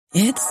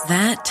It's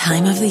that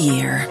time of the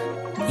year.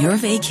 Your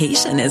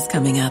vacation is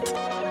coming up.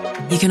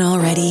 You can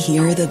already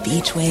hear the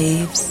beach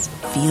waves,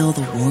 feel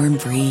the warm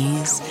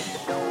breeze,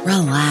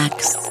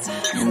 relax,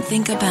 and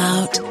think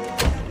about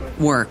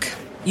work.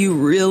 You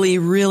really,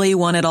 really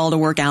want it all to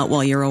work out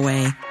while you're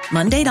away.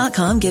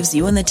 Monday.com gives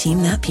you and the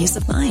team that peace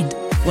of mind.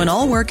 When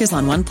all work is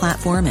on one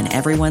platform and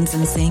everyone's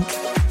in sync,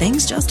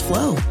 things just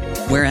flow.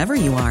 Wherever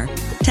you are,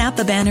 tap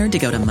the banner to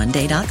go to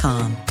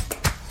Monday.com.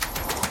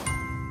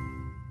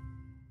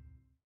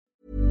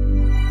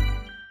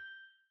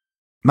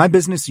 My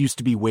business used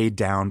to be weighed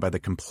down by the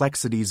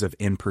complexities of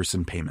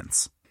in-person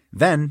payments.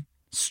 Then,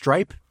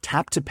 Stripe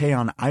Tap to Pay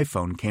on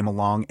iPhone came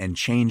along and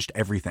changed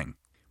everything.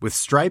 With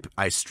Stripe,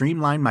 I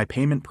streamlined my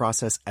payment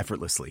process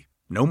effortlessly.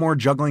 No more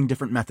juggling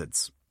different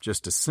methods.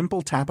 Just a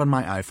simple tap on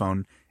my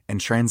iPhone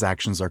and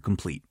transactions are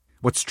complete.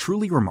 What's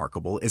truly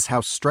remarkable is how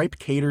Stripe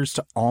caters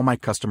to all my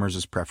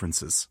customers'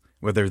 preferences.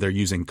 Whether they're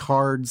using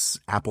cards,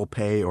 Apple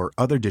Pay, or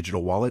other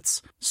digital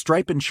wallets,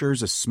 Stripe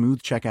ensures a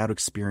smooth checkout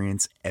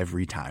experience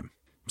every time.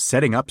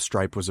 Setting up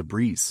Stripe was a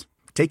breeze,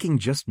 taking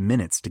just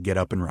minutes to get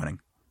up and running.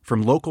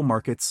 From local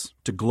markets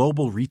to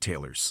global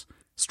retailers,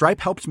 Stripe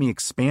helped me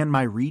expand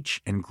my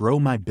reach and grow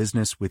my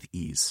business with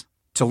ease.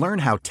 To learn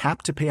how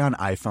Tap to Pay on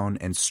iPhone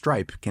and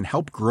Stripe can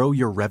help grow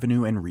your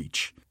revenue and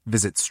reach,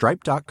 visit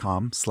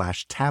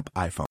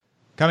stripe.com/tapiphone.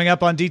 Coming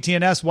up on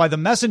DTNS, why the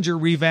Messenger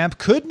revamp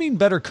could mean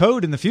better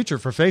code in the future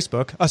for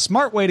Facebook, a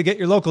smart way to get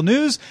your local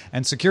news,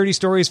 and security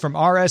stories from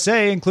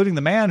RSA, including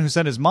the man who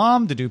sent his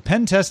mom to do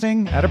pen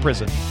testing at a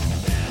prison.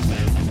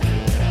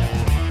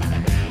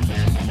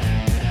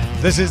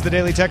 This is the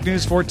Daily Tech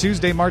News for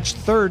Tuesday, March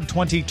 3rd,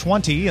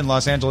 2020. In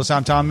Los Angeles,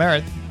 I'm Tom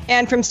Merritt.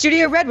 And from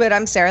Studio Redwood,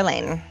 I'm Sarah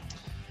Lane.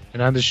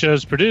 And I'm the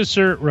show's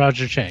producer,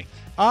 Roger Chang.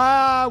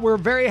 We're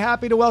very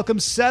happy to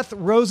welcome Seth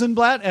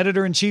Rosenblatt,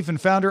 editor-in-chief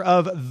and founder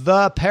of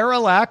The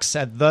Parallax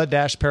at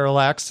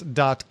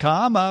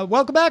the-parallax.com.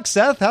 Welcome back,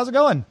 Seth. How's it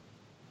going?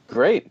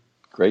 Great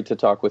to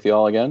talk with you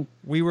all again.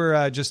 We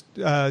were just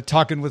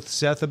talking with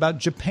Seth about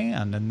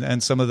Japan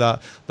and some of the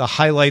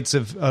highlights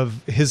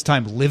of his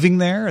time living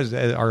there,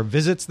 our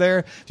visits there.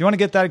 If you want to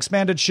get that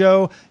expanded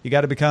show, you got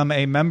to become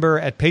a member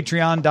at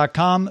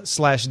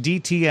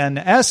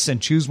patreon.com/DTNS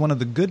and choose one of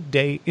the Good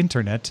Day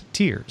Internet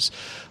tiers.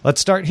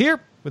 Let's start here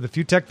with a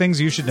few tech things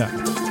you should know.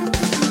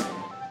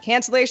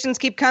 Cancellations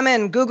keep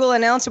coming. Google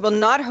announced it will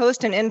not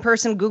host an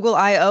in-person Google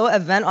I/O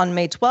event on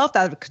May 12th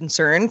out of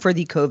concern for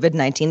the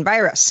COVID-19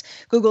 virus.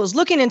 Google is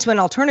looking into an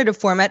alternative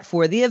format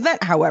for the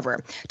event,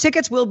 however.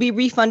 Tickets will be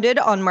refunded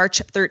on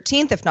March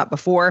 13th, if not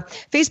before.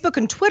 Facebook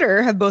and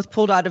Twitter have both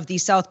pulled out of the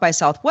South by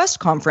Southwest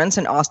conference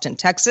in Austin,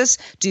 Texas,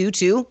 due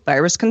to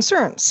virus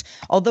concerns.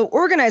 Although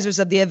organizers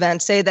of the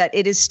event say that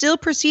it is still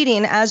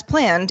proceeding as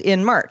planned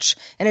in March.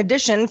 In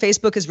addition,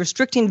 Facebook is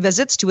restricting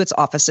visits to its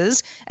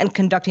offices and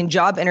conducting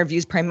job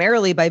interviews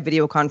primarily by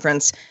video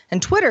conference, and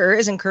Twitter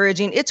is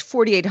encouraging its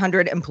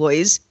 4,800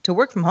 employees to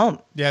work from home.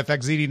 Yeah, in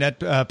fact,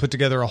 ZDNet put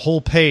together a whole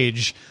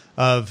page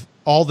of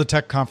all the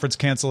tech conference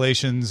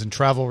cancellations and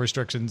travel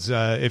restrictions,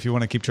 if you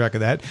want to keep track of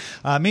that.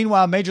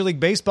 Meanwhile, Major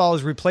League Baseball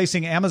is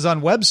replacing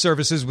Amazon Web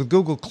Services with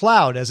Google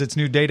Cloud as its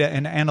new data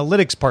and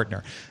analytics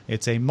partner.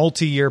 It's a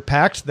multi-year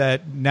pact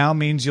that now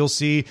means you'll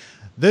see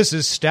this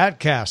is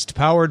StatCast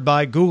powered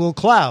by Google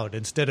Cloud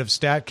instead of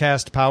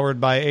StatCast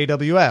powered by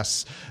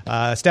AWS.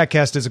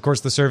 StatCast is, of course,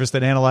 the service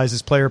that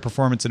analyzes player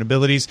performance and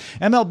abilities.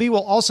 MLB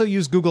will also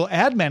use Google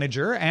Ad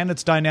Manager and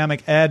its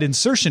dynamic ad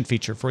insertion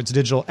feature for its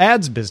digital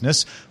ads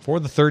business for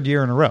the third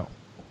year in a row.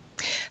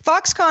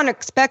 Foxconn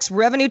expects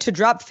revenue to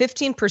drop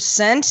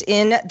 15%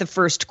 in the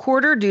first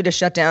quarter due to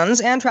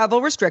shutdowns and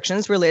travel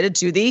restrictions related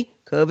to the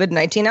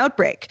COVID-19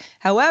 outbreak.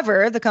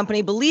 However, the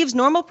company believes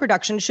normal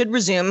production should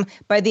resume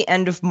by the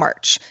end of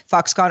March.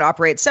 Foxconn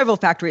operates several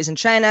factories in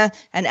China,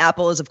 and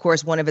Apple is, of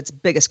course, one of its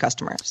biggest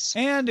customers.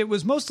 And it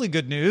was mostly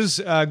good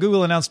news.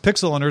 Google announced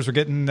Pixel owners were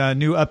getting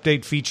new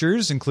update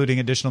features, including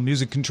additional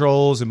music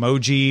controls,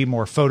 emoji,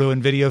 more photo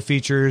and video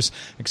features,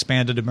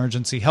 expanded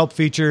emergency help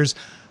features.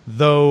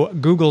 Though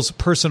Google's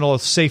personal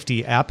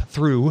safety app,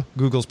 Google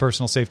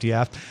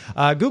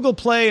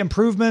Play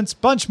improvements,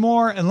 bunch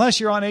more, unless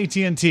you're on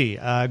AT&T.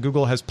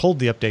 Google has pulled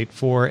the update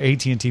for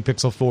AT&T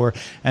Pixel 4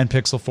 and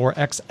Pixel 4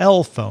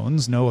 XL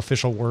phones. No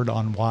official word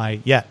on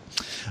why yet.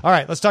 All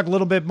right, let's talk a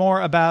little bit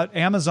more about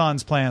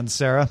Amazon's plans,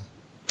 Sarah.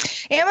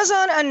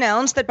 Amazon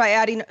announced that by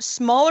adding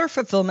smaller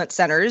fulfillment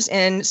centers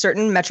in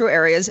certain metro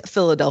areas,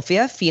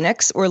 Philadelphia,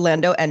 Phoenix,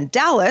 Orlando, and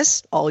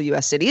Dallas, all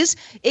U.S. cities,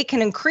 it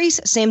can increase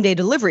same-day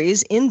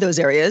deliveries in those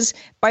areas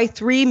by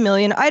 3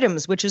 million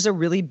items, which is a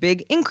really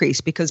big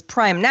increase because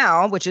Prime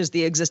Now, which is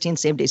the existing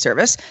same-day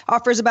service,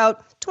 offers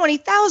about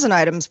 20,000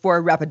 items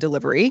for rapid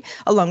delivery,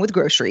 along with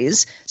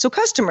groceries. So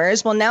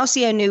customers will now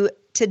see a new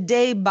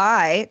today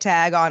buy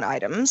tag on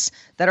items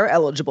that are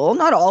eligible.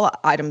 Not all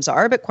items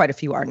are, but quite a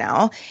few are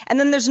now. And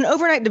then there's an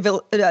overnight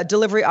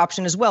delivery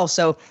option as well.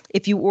 So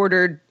if you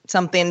ordered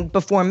something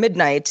before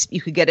midnight,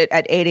 you could get it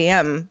at 8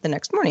 a.m. the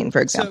next morning,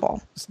 for example.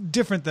 So it's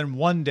different than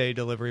one-day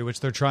delivery, which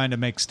they're trying to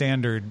make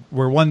standard,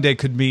 where one day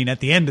could mean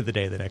at the end of the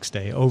day the next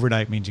day.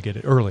 Overnight means you get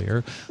it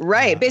earlier.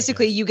 Right.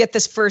 Basically, you get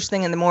this first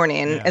thing in the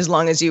morning as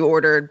long as you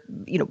ordered,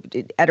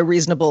 at a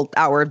reasonable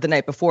hour of the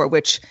night before,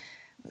 which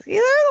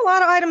there are a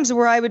lot of items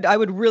where I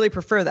would really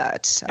prefer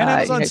that. And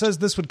Amazon says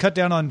this would cut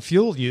down on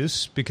fuel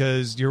use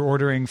because you're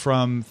ordering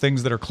from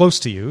things that are close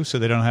to you, so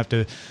they don't have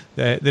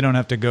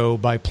to go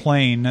by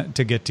plane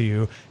to get to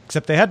you.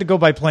 Except they had to go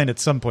by plane at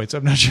some point, so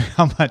I'm not sure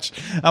how much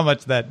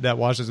that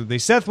washes with me.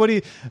 Seth, what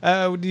do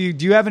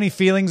you have any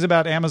feelings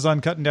about Amazon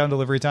cutting down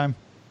delivery time?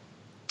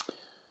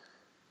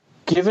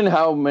 Given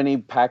how many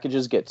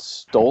packages get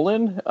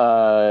stolen,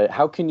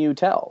 how can you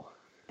tell?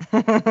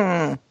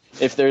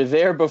 If they're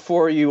there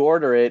before you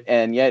order it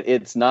and yet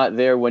it's not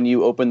there when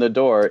you open the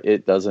door,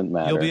 it doesn't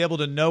matter. You'll be able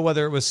to know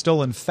whether it was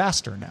stolen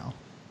faster now.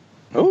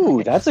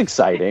 Ooh, that's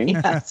exciting.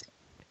 Yes.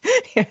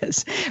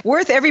 Yes,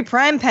 worth every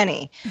Prime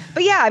penny.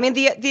 But yeah, I mean,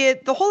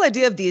 the whole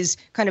idea of these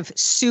kind of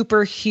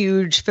super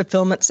huge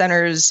fulfillment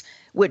centers,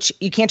 which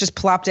you can't just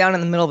plop down in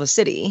the middle of a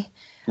city.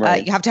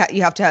 Right. You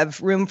have to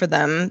have room for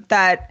them.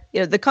 That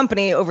the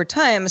company over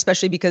time,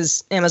 especially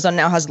because Amazon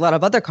now has a lot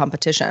of other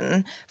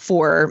competition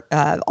for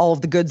all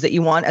of the goods that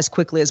you want as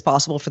quickly as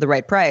possible for the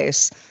right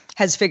price,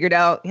 has figured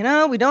out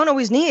we don't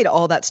always need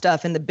all that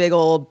stuff in the big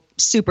old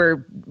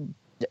super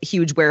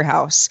huge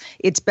warehouse.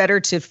 It's better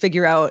to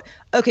figure out,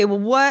 okay, well,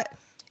 what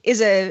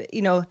is an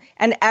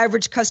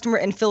average customer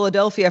in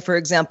Philadelphia, for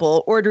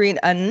example, ordering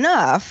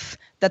enough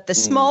that the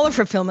smaller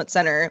fulfillment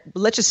center,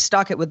 let's just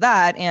stock it with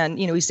that, and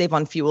we save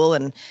on fuel.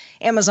 And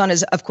Amazon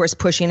is, of course,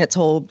 pushing its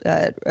whole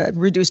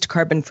reduced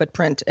carbon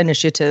footprint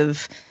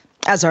initiative,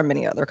 as are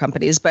many other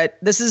companies. But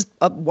this is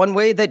one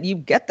way that you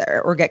get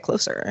there or get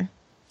closer.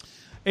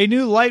 A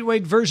new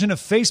lightweight version of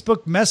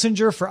Facebook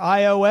Messenger for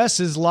iOS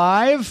is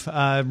live,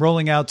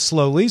 rolling out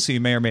slowly, so you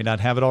may or may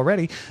not have it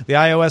already. The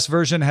iOS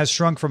version has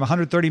shrunk from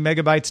 130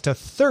 megabytes to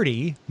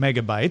 30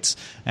 megabytes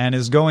and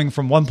is going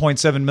from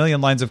 1.7 million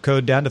lines of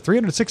code down to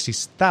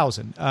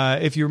 360,000.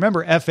 If you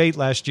remember F8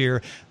 last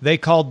year, they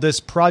called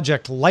this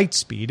Project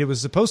Lightspeed. It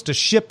was supposed to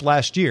ship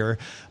last year,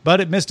 but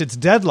it missed its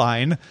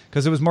deadline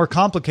because it was more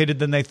complicated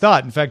than they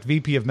thought. In fact,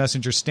 VP of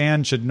Messenger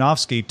Stan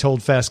Chudnovsky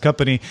told Fast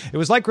Company it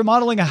was like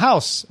remodeling a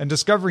house and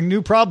discovering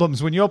new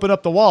problems when you open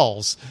up the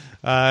walls.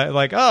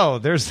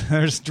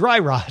 There's dry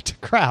rot.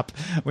 Crap.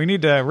 We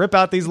need to rip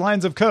out these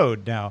lines of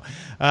code now.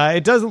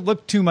 It doesn't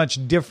look too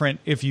much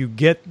different if you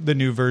get the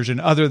new version,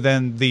 other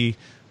than the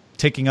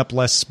taking up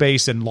less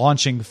space and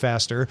launching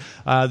faster.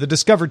 The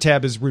Discover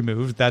tab is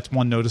removed. That's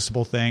one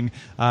noticeable thing.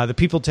 The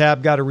People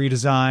tab got a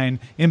redesign.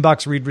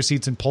 Inbox read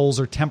receipts and polls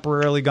are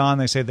temporarily gone.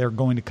 They say they're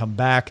going to come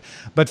back.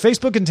 But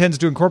Facebook intends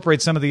to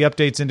incorporate some of the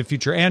updates into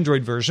future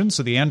Android versions,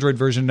 so the Android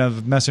version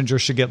of Messenger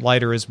should get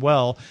lighter as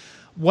well.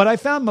 What I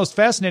found most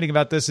fascinating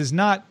about this is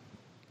not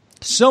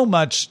so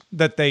much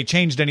that they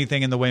changed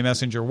anything in the way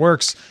Messenger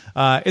works.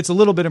 It's a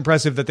little bit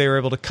impressive that they were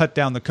able to cut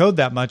down the code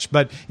that much.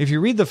 But if you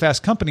read the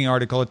Fast Company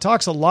article, it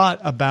talks a lot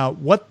about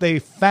what they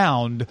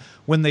found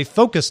when they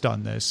focused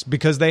on this,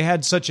 because they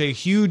had such a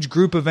huge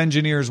group of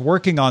engineers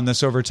working on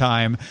this over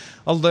time.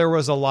 There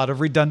was a lot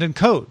of redundant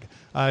code.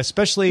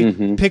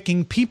 Especially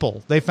picking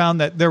people. They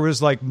found that there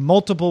was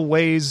multiple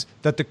ways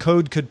that the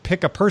code could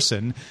pick a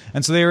person.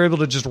 And so they were able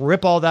to just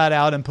rip all that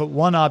out and put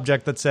one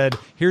object that said,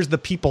 here's the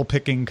people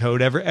picking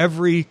code.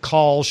 Every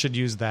call should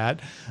use that.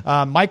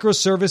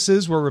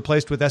 Microservices were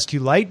replaced with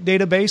SQLite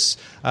database,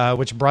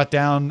 which brought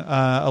down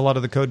a lot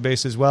of the code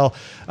base as well.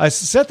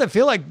 Seth, I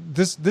feel like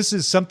this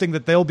is something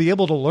that they'll be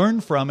able to learn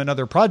from in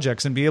other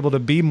projects and be able to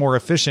be more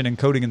efficient in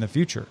coding in the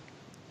future.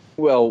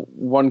 Well,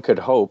 one could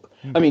hope.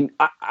 I mean,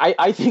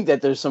 I think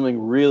that there's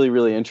something really,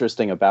 really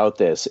interesting about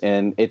this.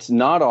 And it's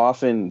not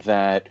often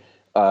that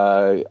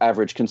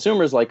average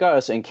consumers like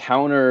us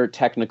encounter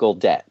technical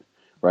debt,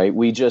 right?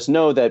 We just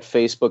know that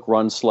Facebook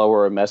runs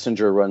slower, or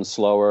Messenger runs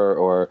slower,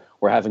 or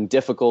we're having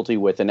difficulty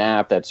with an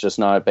app that's just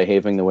not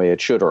behaving the way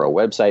it should, or a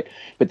website.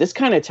 But this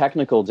kind of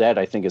technical debt,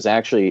 I think, is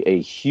actually a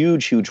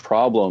huge, huge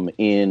problem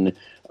in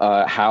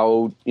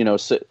how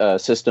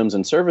systems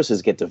and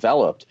services get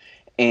developed.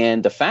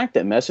 And the fact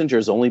that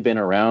Messenger's only been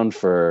around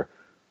for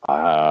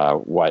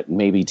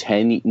maybe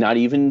 10, not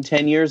even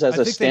 10 years as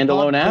a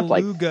standalone app,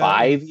 like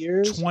 5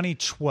 years?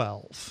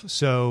 2012.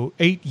 So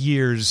 8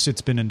 years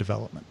it's been in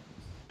development.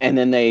 And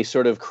then they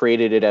sort of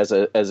created it as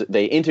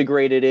they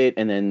integrated it,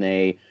 and then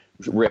they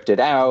ripped it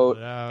out.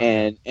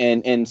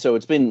 And so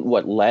it's been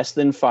less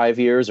than 5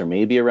 years, or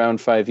maybe around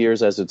 5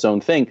 years as its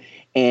own thing.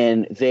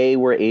 And they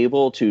were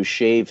able to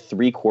shave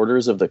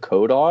 3/4 of the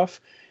code off.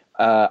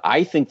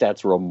 I think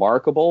that's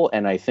remarkable,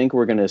 and I think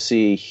we're going to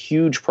see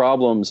huge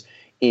problems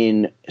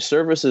in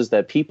services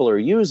that people are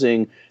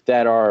using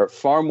that are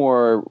far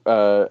more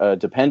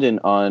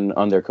dependent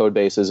on their code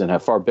bases and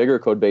have far bigger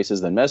code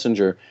bases than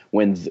Messenger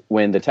when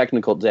the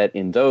technical debt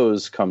in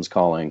those comes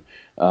calling.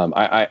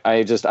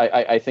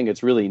 I think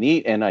it's really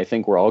neat, and I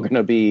think we're all going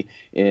to be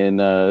in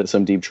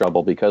some deep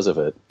trouble because of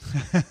it.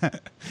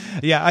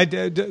 Yeah,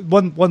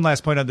 one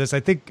last point on this. I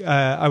think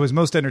I was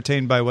most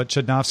entertained by what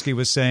Chudnovsky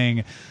was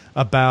saying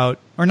about,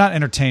 or not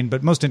entertained,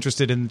 but most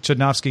interested in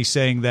Chudnovsky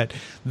saying that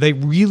they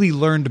really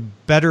learned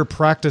better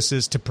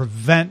practices to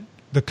prevent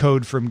the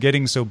code from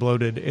getting so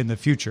bloated in the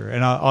future.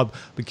 And I'll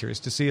be curious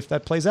to see if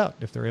that plays out,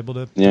 if they're able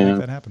to make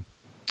that happen.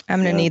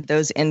 I'm going to need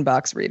those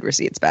inbox read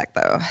receipts back,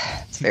 though.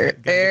 It's very,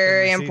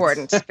 very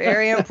important.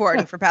 Very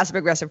important for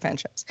passive-aggressive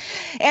pensions.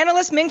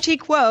 Analyst Ming-Chi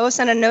Kuo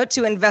sent a note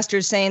to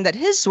investors saying that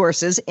his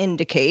sources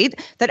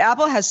indicate that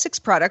Apple has 6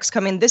 products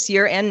coming this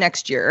year and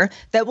next year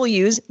that will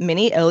use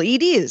mini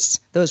LEDs.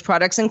 Those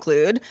products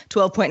include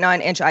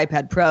 12.9-inch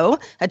iPad Pro,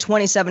 a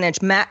 27-inch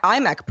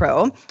iMac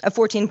Pro, a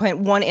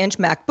 14.1-inch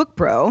MacBook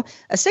Pro,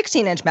 a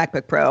 16-inch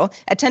MacBook Pro,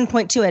 a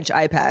 10.2-inch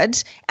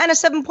iPad, and a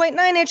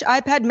 7.9-inch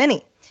iPad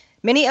Mini.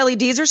 Mini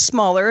LEDs are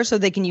smaller, so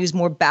they can use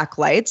more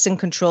backlights and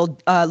control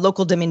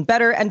local dimming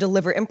better and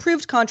deliver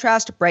improved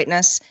contrast,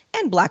 brightness,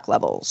 and black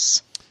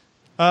levels.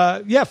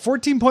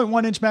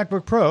 14.1-inch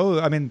MacBook Pro.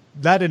 I mean,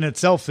 that in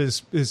itself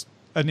is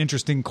an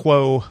interesting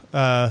Kuo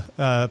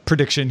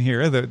prediction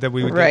here that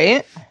we would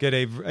get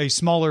a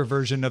smaller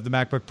version of the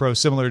MacBook Pro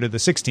similar to the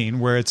 16,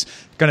 where it's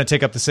going to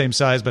take up the same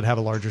size but have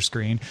a larger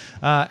screen,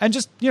 and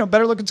just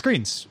better looking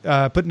screens.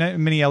 Put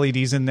mini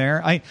LEDs in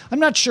there. I'm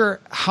not sure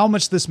how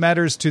much this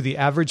matters to the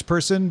average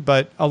person,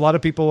 but a lot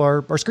of people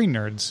are screen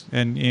nerds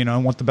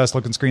and want the best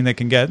looking screen they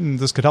can get, and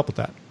this could help with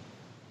that.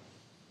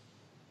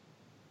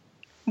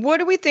 What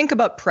do we think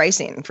about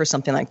pricing for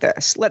something like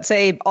this? Let's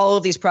say all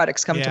of these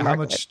products come to market. How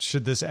much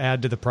should this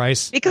add to the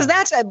price? Because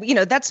that's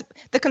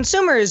the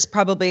consumer is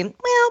probably, maybe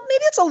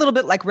it's a little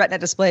bit like Retina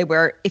display,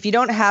 where if you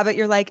don't have it,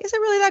 you're like, is it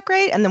really that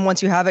great? And then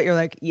once you have it, you're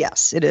like,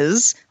 yes, it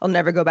is. I'll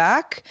never go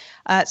back.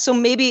 So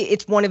maybe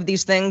it's one of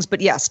these things.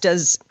 But yes,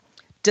 does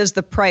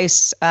the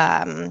price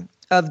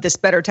of this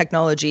better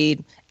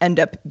technology end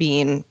up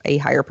being a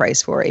higher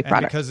price for a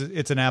product? Because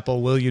it's an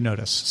Apple, will you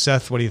notice?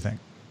 Seth, what do you think?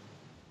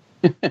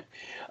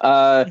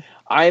 I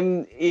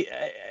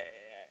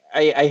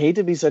hate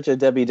to be such a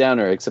Debbie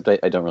Downer, except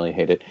I don't really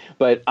hate it.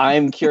 But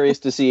I'm curious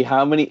to see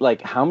how many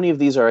of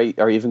these are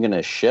even going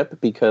to ship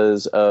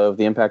because of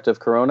the impact of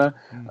Corona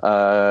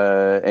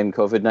and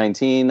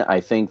COVID-19.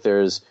 I think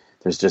there's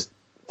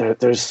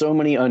so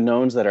many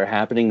unknowns that are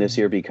happening this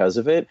year because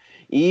of it.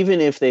 Even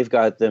if they've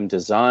got them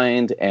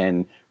designed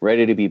and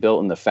ready to be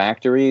built in the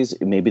factories,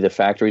 maybe the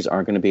factories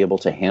aren't going to be able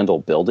to handle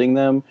building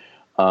them.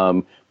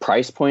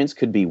 Price points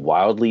could be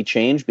wildly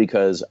changed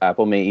because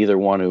Apple may either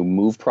want to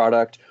move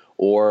product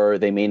or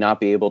they may not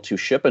be able to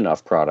ship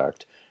enough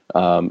product.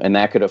 And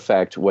that could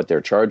affect what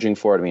they're charging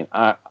for it. I mean,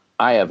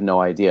 I have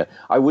no idea.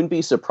 I wouldn't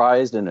be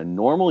surprised in a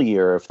normal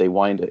year if they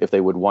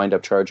would wind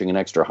up charging an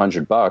extra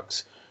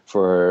 $100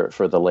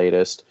 for the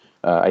latest.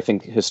 I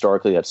think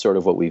historically that's sort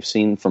of what we've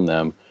seen from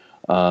them.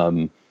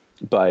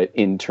 But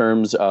in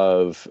terms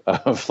of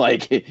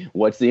like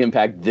what's the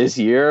impact this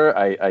year,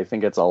 I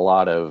think it's a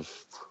lot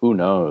of who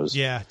knows.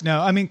 Yeah.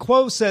 No, I mean,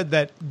 Kuo said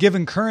that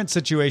given current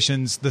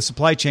situations, the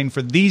supply chain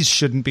for these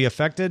shouldn't be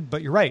affected.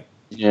 But you're right.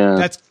 Yeah.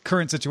 That's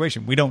current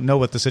situation. We don't know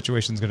what the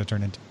situation is going to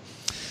turn into.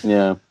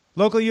 Yeah.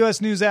 Local U.S.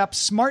 news app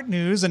Smart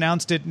News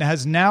announced it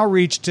has now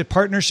reached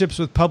partnerships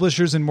with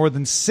publishers in more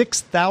than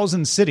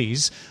 6,000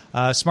 cities.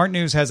 Smart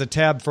News has a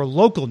tab for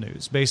local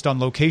news based on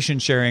location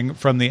sharing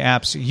from the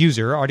app's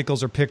user.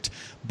 Articles are picked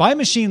by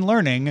machine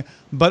learning,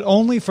 but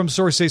only from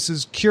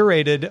sources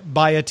curated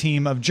by a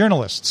team of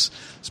journalists.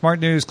 Smart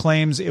News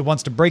claims it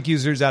wants to break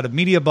users out of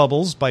media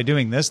bubbles by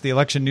doing this. The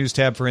election news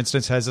tab, for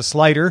instance, has a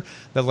slider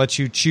that lets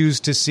you choose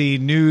to see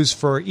news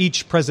for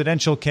each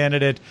presidential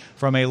candidate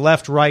from a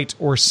left, right,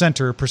 or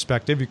center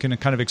perspective. You can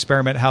kind of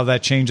experiment how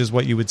that changes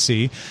what you would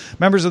see.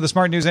 Members of the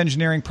Smart News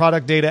engineering,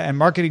 product data, and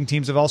marketing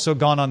teams have also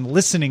gone on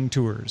listening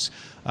tours,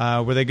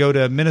 where they go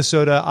to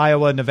Minnesota,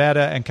 Iowa,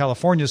 Nevada, and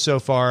California so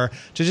far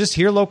to just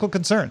hear local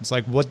concerns.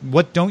 Like,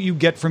 what don't you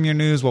get from your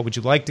news? What would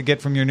you like to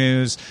get from your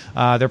news?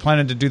 They're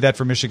planning to do that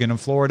for Michigan and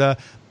Florida,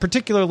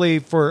 particularly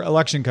for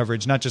election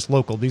coverage, not just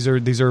local. These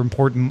are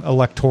important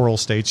electoral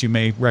states you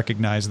may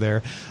recognize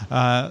there.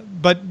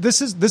 But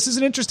this is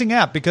an interesting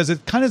app because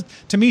it kind of,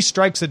 to me,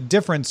 strikes a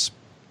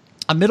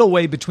middle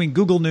way between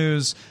Google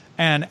News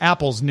and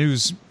Apple's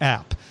News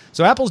app.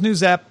 So Apple's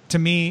News app, to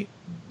me,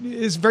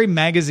 is very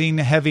magazine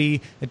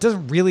heavy. It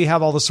doesn't really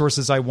have all the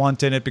sources I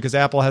want in it because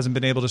Apple hasn't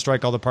been able to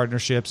strike all the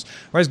partnerships.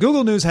 Whereas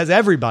Google News has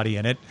everybody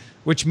in it,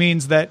 which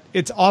means that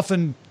it's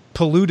often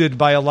polluted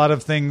by a lot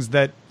of things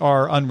that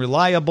are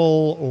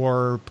unreliable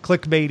or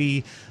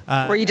clickbaity.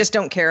 Or you just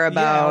don't care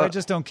about. Yeah, I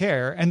just don't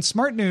care. And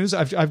Smart News,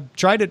 I've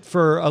tried it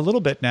for a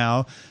little bit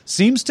now,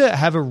 seems to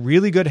have a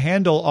really good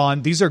handle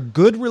on these are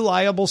good,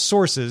 reliable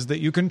sources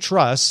that you can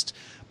trust.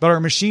 But our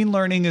machine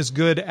learning is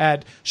good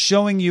at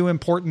showing you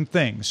important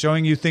things,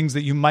 showing you things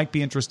that you might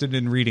be interested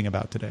in reading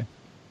about today.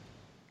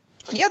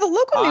 Yeah, the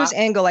local news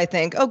angle, I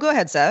think. Oh, go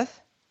ahead,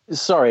 Seth.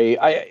 Sorry,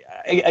 I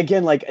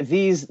again, like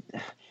these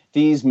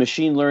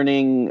machine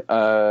learning,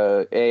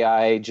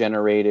 AI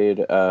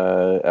generated,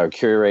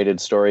 curated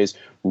stories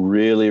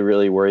really,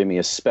 really worry me,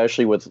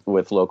 especially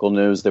with local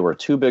news. There were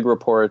two big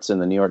reports in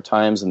the New York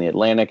Times and the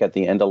Atlantic at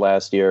the end of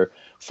last year,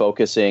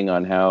 focusing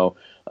on how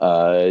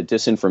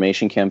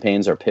disinformation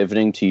campaigns are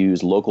pivoting to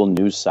use local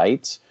news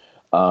sites.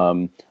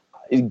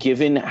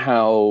 Given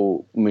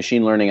how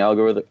machine learning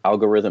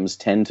algorithms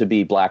tend to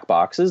be black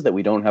boxes that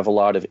we don't have a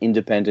lot of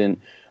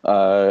independent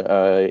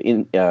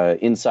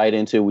insight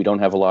into, we don't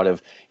have a lot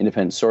of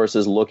independent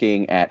sources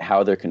looking at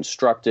how they're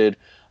constructed.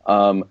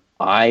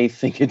 I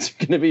think it's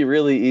going to be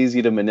really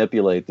easy to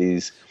manipulate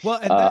these.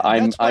 Well,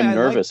 and I'm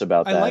nervous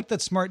about that. I like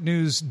that Smart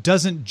News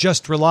doesn't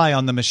just rely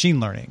on the machine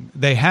learning.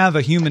 They have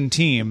a human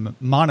team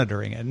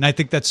monitoring it. And I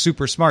think that's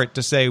super smart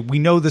to say, we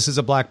know this is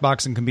a black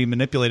box and can be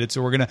manipulated,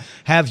 so we're going to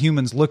have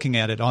humans looking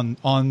at it on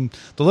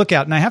the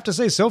lookout. And I have to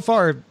say, so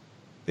far,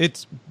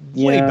 it's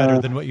way better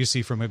than what you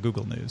see from a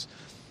Google News.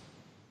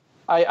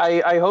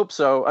 I hope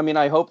so. I mean,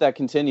 I hope that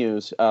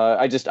continues.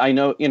 I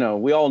know,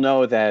 we all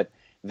know that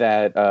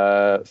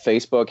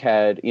Facebook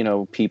had,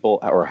 people,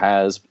 or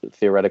has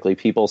theoretically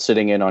people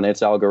sitting in on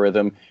its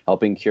algorithm,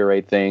 helping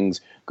curate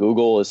things.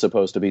 Google is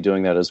supposed to be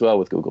doing that as well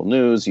with Google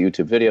News,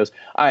 YouTube videos.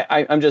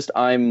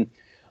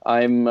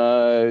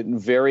 I'm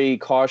very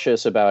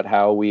cautious about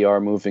how we are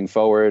moving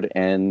forward,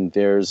 and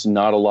there's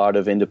not a lot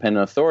of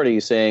independent authority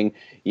saying,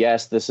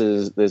 yes, this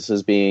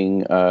is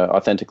being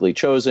authentically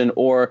chosen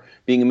or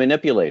being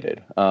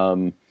manipulated.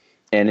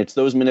 And it's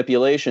those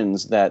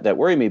manipulations that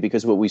worry me,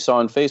 because what we saw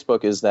on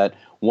Facebook is that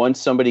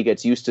once somebody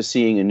gets used to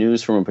seeing a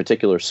news from a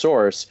particular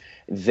source,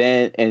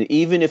 and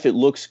even if it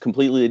looks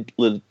completely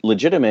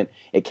legitimate,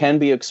 it can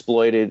be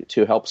exploited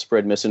to help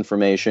spread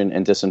misinformation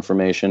and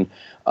disinformation.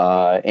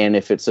 And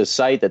if it's a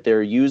site that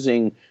they're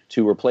using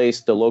to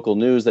replace the local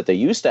news that they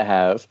used to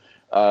have,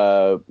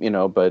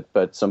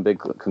 but some big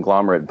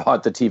conglomerate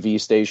bought the TV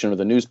station or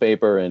the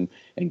newspaper and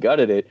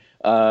gutted it.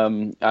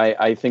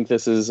 I think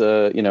this is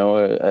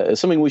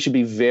something we should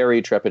be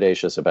very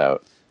trepidatious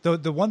about.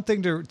 The one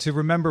thing to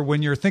remember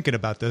when you're thinking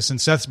about this,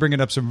 and Seth's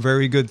bringing up some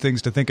very good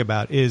things to think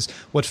about, is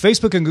what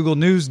Facebook and Google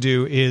News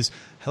do is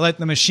let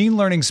the machine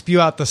learning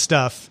spew out the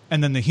stuff,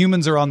 and then the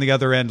humans are on the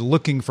other end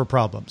looking for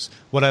problems.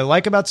 What I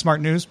like about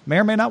Smart News, may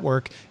or may not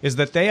work, is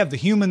that they have the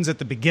humans at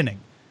the beginning,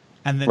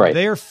 and then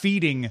they're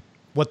feeding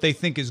what they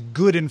think is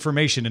good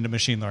information into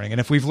machine learning.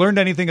 And if we've learned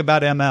anything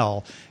about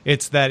ML,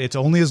 it's that it's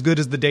only as good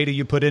as the data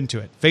you put into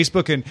it.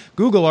 Facebook and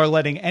Google are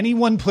letting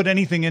anyone put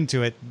anything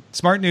into it.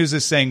 Smart News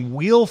is saying,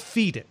 we'll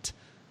feed it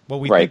what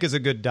we think is a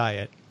good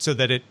diet so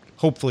that it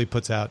hopefully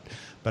puts out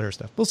better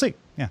stuff. We'll see.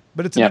 Yeah.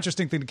 But it's an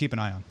interesting thing to keep an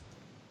eye on.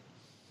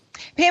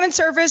 Payment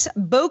service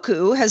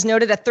Boku has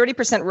noted a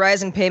 30%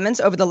 rise in payments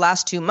over the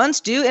last 2 months,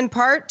 due in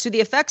part to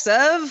the effects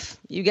of,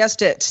 you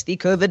guessed it, the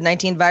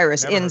COVID-19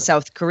 virus in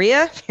South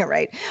Korea,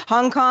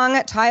 Hong Kong,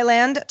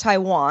 Thailand,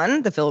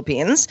 Taiwan, the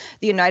Philippines,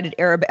 the United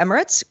Arab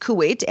Emirates,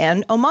 Kuwait,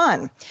 and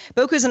Oman.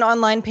 Boku is an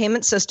online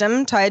payment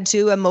system tied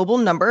to a mobile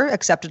number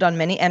accepted on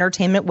many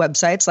entertainment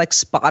websites like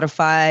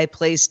Spotify,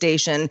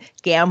 PlayStation,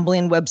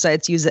 gambling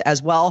websites use it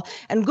as well.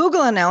 And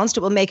Google announced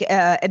it will make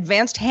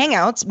advanced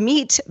Hangouts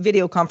Meet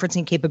video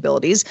conferencing capabilities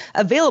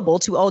available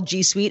to all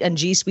G Suite and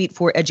G Suite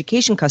for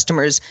Education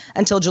customers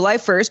until July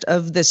 1st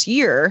of this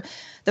year.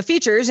 The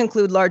features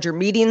include larger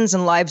meetings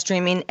and live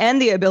streaming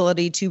and the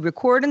ability to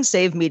record and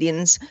save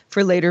meetings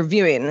for later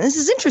viewing. And this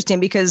is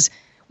interesting because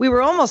we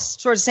were almost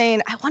sort of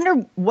saying, I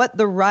wonder what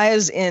the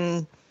rise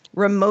in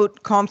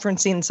remote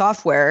conferencing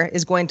software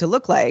is going to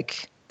look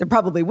like. There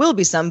probably will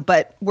be some,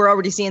 but we're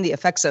already seeing the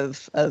effects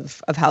of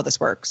how this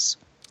works.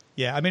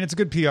 Yeah, I mean, it's a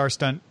good PR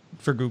stunt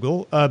for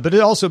Google, but it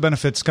also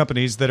benefits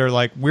companies that are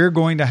like, we're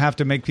going to have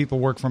to make people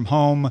work from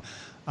home,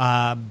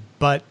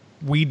 but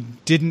we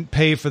didn't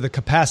pay for the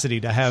capacity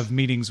to have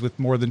meetings with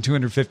more than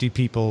 250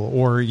 people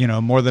or,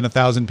 more than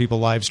 1,000 people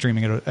live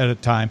streaming at a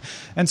time.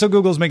 And so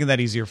Google's making that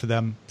easier for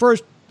them for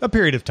a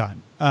period of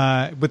time,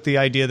 with the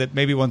idea that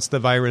maybe once the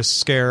virus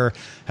scare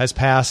has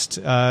passed,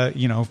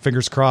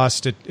 fingers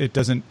crossed, it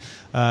doesn't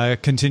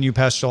continue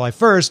past July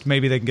 1st,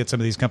 maybe they can get some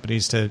of these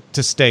companies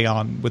to stay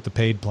on with the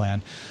paid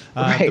plan.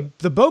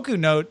 The Boku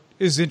note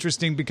is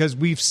interesting because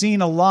we've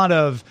seen a lot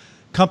of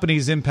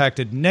companies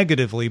impacted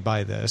negatively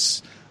by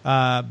this.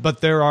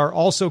 But there are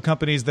also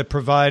companies that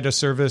provide a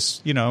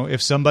service,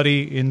 if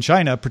somebody in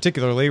China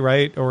particularly,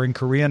 or in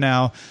Korea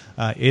now,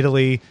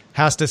 Italy,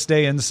 has to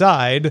stay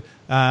inside,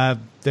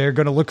 they're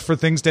going to look for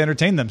things to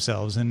entertain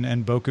themselves.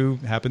 And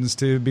Boku happens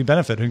to be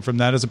benefiting from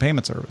that as a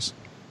payment service.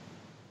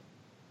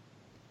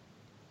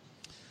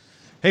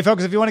 Hey,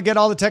 folks, if you want to get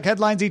all the tech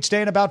headlines each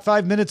day in about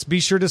 5 minutes, be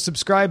sure to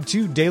subscribe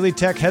to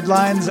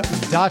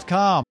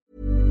dailytechheadlines.com.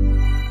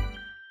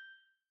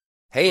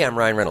 Hey, I'm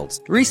Ryan Reynolds.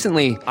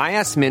 Recently, I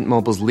asked Mint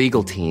Mobile's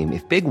legal team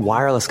if big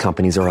wireless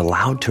companies are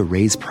allowed to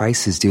raise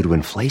prices due to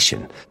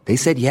inflation. They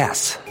said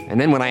yes.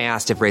 And then when I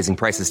asked if raising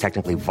prices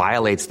technically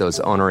violates those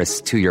onerous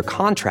 2-year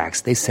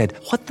contracts, they said,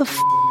 "What the f***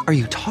 are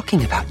you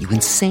talking about, you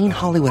insane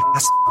Hollywood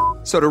ass f-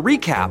 So to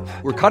recap,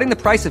 we're cutting the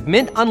price of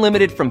Mint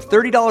Unlimited from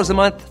 $30 a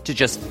month to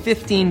just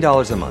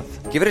 $15 a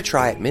month. Give it a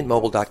try at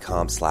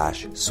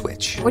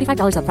mintmobile.com/switch.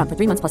 $45 up front for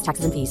 3 months plus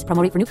taxes and fees.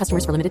 Promo rate for new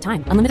customers for limited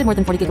time. Unlimited more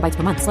than 40 gigabytes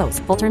per month. Slows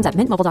full terms at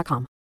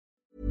mintmobile.com.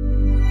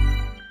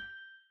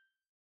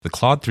 The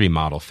Claude 3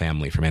 model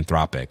family from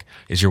Anthropic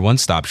is your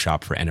one-stop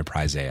shop for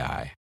enterprise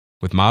AI.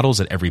 With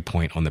models at every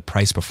point on the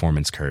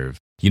price-performance curve,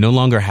 you no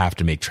longer have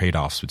to make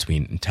trade-offs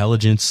between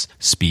intelligence,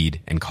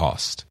 speed, and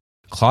cost.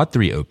 Claude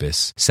 3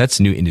 Opus sets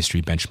new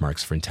industry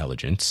benchmarks for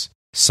intelligence.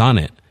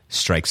 Sonnet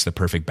strikes the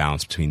perfect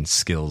balance between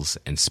skills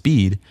and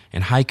speed.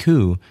 And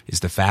Haiku is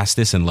the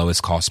fastest and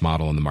lowest cost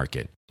model in the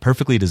market,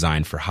 perfectly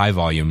designed for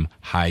high-volume,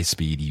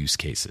 high-speed use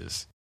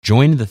cases.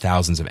 Join the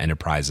thousands of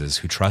enterprises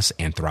who trust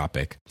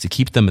Anthropic to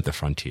keep them at the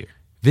frontier.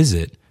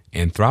 Visit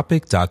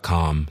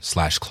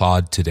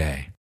anthropic.com/Claude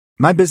today.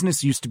 My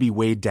business used to be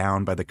weighed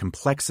down by the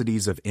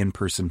complexities of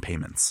in-person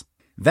payments.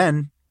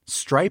 Then,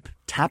 Stripe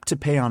Tap to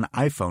Pay on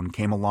iPhone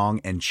came along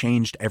and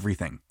changed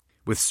everything.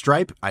 With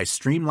Stripe, I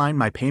streamlined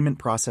my payment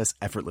process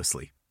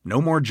effortlessly.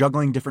 No more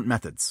juggling different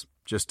methods.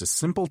 Just a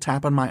simple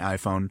tap on my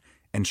iPhone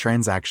and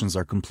transactions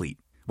are complete.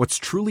 What's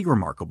truly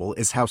remarkable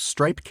is how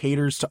Stripe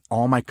caters to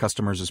all my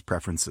customers'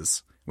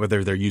 preferences.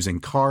 Whether they're using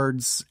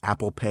cards,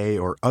 Apple Pay,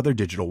 or other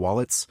digital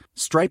wallets,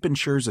 Stripe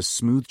ensures a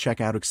smooth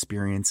checkout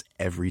experience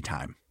every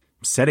time.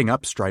 Setting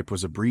up Stripe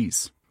was a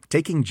breeze,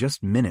 taking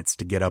just minutes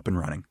to get up and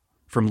running.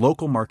 From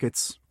local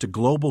markets to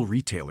global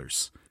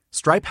retailers,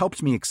 Stripe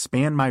helped me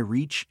expand my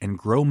reach and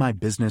grow my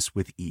business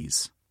with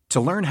ease. To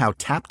learn how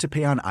Tap to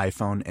Pay on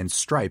iPhone and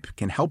Stripe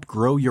can help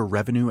grow your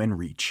revenue and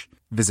reach,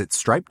 visit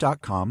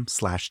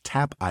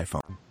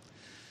stripe.com/tapiphone.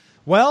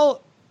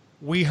 Well,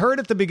 we heard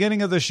at the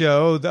beginning of the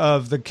show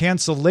of the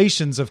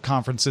cancellations of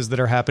conferences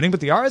that are happening, but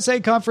the RSA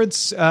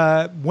conference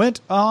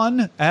went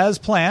on as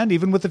planned,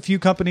 even with a few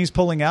companies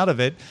pulling out of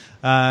it.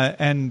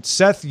 And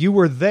Seth, you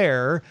were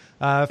there.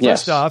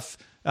 First off,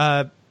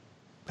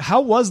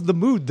 how was the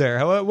mood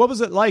there? What was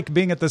it like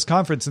being at this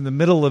conference in the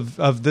middle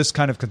of this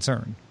kind of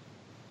concern?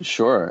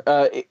 Sure.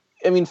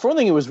 For one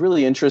thing, it was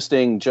really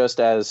interesting just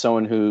as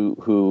someone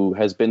who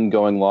has been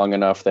going long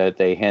enough that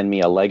they hand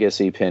me a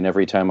legacy pin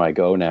every time I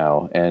go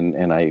now.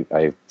 And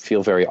I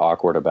feel very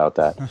awkward about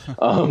that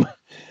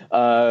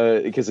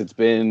because it's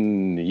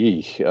been,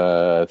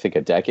 I think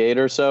a decade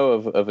or so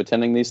of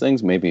attending these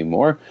things, maybe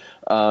more.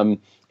 And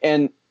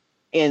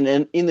in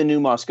the new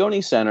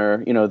Moscone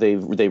Center,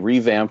 they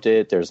revamped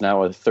it. There's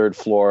now a third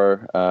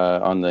floor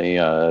on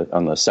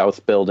the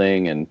south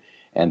building,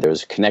 and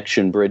there's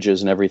connection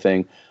bridges and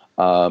everything.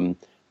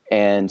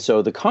 And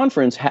so the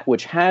conference,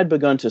 which had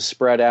begun to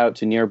spread out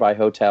to nearby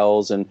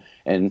hotels and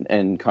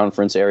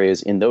conference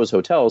areas in those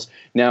hotels,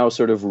 now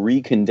sort of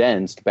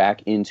recondensed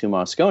back into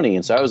Moscone.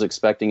 And so I was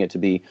expecting it to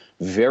be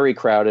very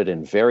crowded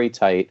and very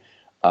tight.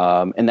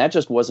 And that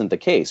just wasn't the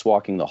case.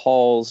 Walking the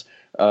halls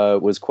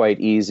was quite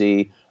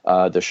easy.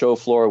 The show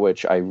floor,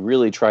 which I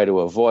really try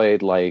to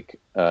avoid like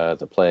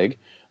the plague,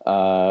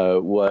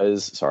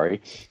 was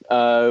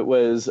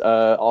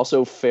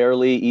also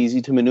fairly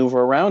easy to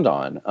maneuver around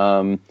on.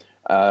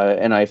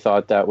 And I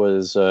thought that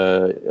was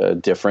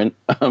different.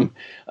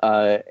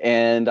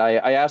 And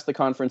I asked the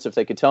conference if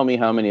they could tell me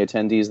how many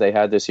attendees they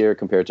had this year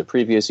compared to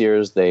previous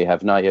years. They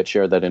have not yet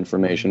shared that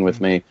information with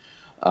me.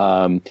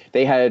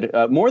 They had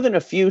more than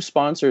a few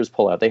sponsors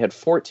pull out. They had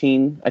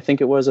 14, I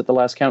think it was at the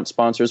last count,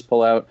 sponsors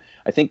pull out.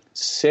 I think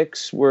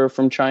 6 were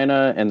from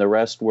China, and the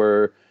rest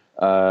were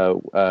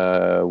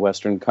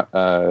Western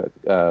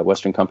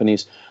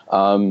companies.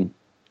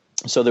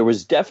 So there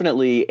was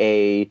definitely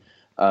a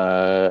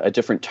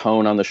different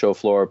tone on the show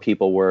floor.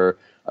 People were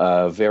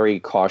very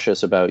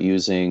cautious about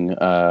using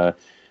hand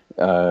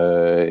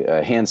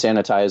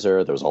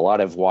sanitizer. There was a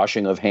lot of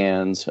washing of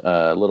hands,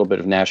 a little bit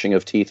of gnashing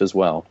of teeth as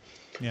well.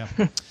 Yeah.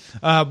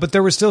 But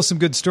there were still some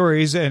good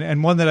stories.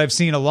 And one that I've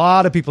seen a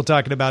lot of people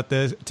talking about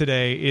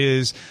today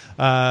is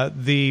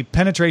the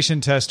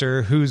penetration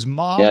tester whose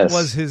mom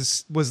was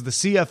the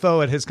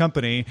CFO at his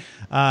company.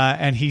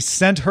 And he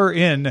sent her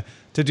in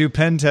to do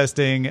pen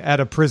testing at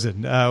a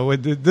prison.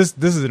 This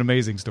is an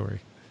amazing story.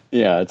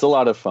 Yeah, it's a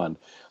lot of fun.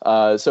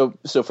 So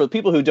for the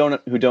people who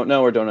don't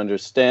know or don't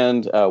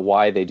understand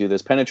why they do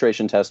this,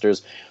 penetration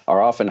testers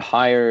are often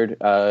hired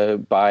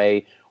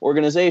by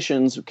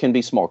organizations, can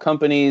be small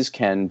companies,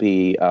 can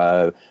be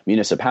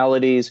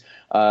municipalities,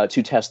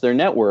 to test their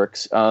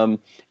networks. And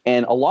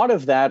a lot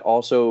of that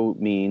also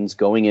means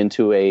going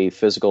into a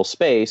physical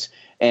space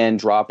and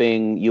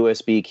dropping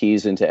USB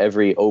keys into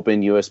every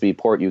open USB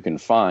port you can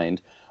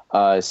find,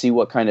 see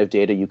what kind of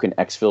data you can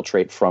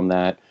exfiltrate from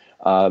that.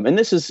 And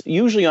this is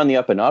usually on the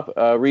up and up.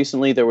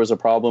 Recently, there was a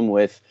problem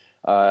with,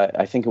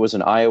 I think it was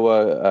an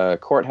Iowa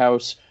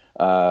courthouse,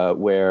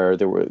 where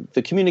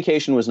the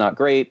communication was not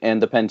great,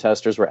 and the pen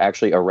testers were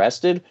actually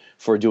arrested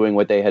for doing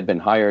what they had been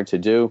hired to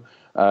do.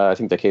 I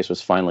think the case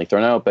was finally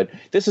thrown out. But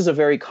this is a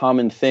very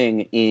common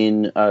thing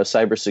in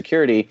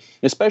cybersecurity,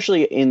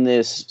 especially in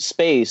this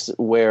space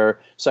where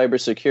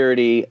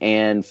cybersecurity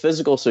and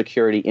physical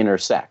security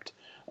intersect.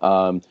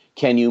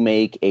 Can you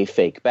make a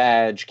fake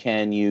badge?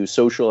 Can you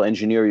social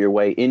engineer your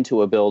way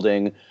into a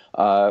building?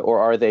 Or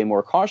are they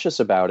more cautious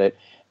about it?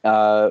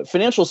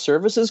 Financial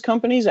services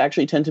companies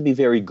actually tend to be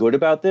very good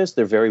about this.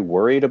 They're very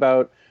worried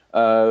about,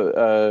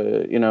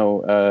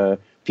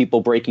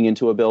 people breaking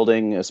into a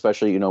building,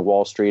 especially,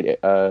 Wall Street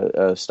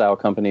style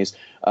companies.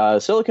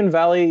 Silicon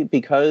Valley,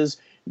 because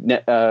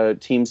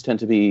teams tend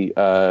to be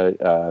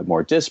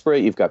more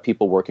disparate. You've got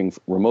people working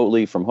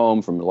remotely from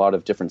home from a lot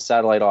of different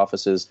satellite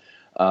offices,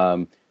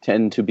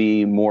 tend to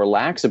be more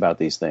lax about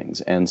these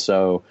things. And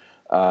so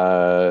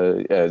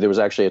there was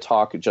actually a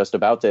talk just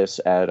about this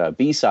at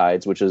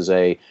B-Sides, which is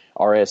a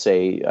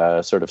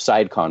RSA sort of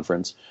side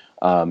conference,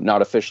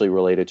 not officially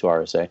related to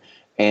RSA.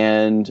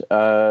 And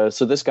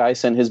so this guy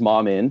sent his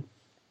mom in,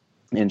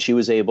 and she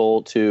was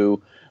able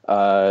to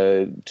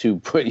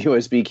put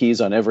USB keys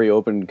on every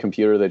open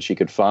computer that she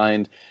could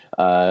find.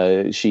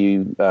 She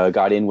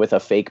got in with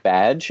a fake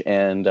badge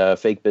and a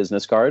fake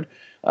business card,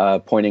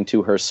 pointing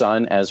to her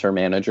son as her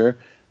manager,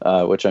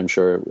 which I'm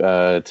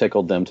sure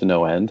tickled them to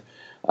no end.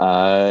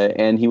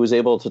 And he was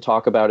able to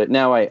talk about it.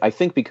 Now, I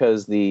think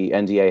because the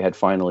NDA had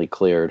finally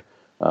cleared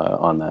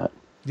on that.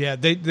 Yeah,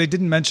 they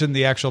didn't mention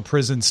the actual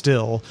prison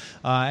still,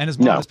 and his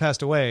mom has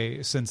passed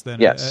away since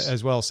then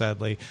as well,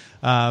 sadly.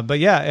 But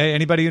yeah,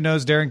 anybody who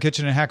knows Darren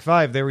Kitchen and Hack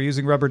 5, they were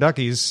using rubber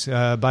duckies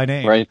by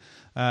name.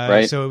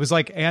 Right. So it was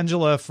like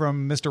Angela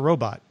from Mr.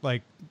 Robot.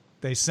 Like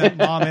they sent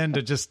mom in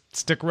to just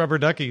stick rubber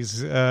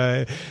duckies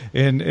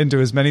into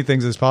as many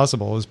things as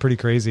possible. It was pretty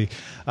crazy.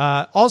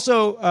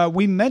 Also,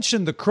 we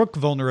mentioned the Crook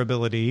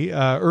vulnerability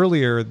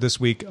earlier this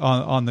week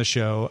on the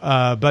show.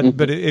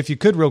 But if you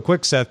could real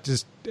quick, Seth,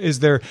 just is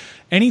there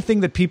anything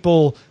that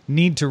people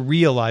need to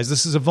realize?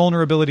 This is a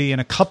vulnerability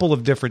in a couple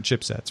of different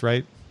chipsets,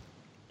 right?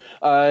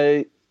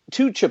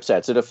 Two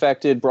chipsets. It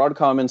affected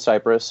Broadcom and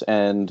Cypress,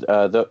 and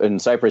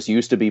Cypress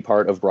used to be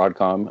part of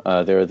Broadcom.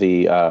 They're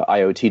the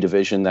IoT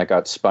division that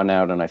got spun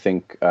out and I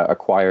think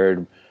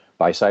acquired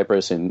by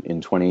Cypress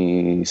in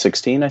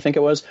 2016, I think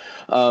it was.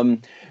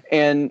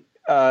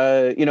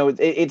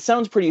 It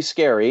sounds pretty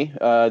scary.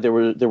 There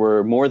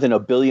were more than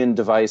 1 billion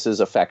devices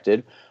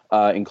affected,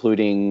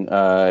 including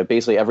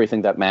basically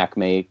everything that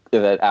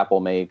that Apple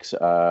makes,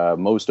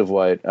 most of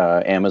what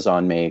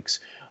Amazon makes,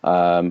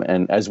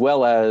 and as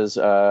well as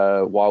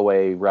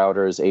Huawei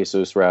routers,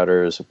 Asus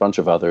routers, a bunch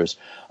of others.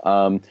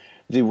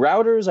 The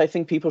routers, I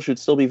think people should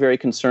still be very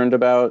concerned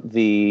about.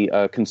 The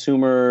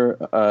consumer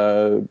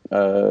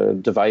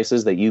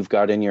devices that you've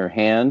got in your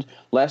hand,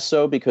 less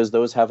so because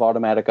those have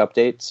automatic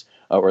updates.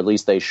 Or at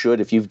least they should.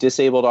 If you've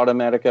disabled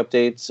automatic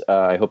updates,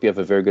 I hope you have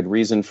a very good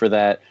reason for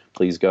that.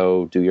 Please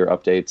go do your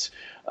updates.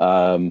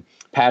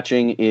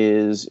 Patching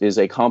is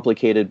a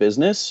complicated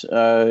business,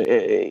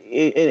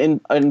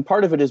 and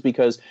part of it is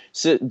because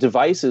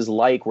devices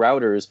like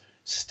routers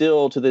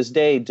still to this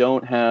day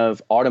don't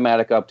have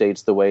automatic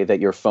updates the way that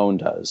your phone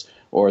does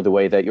or the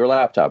way that your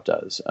laptop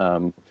does.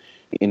 And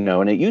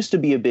it used to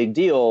be a big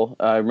deal.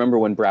 I remember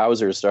when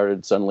browsers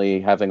started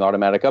suddenly having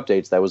automatic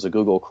updates. That was a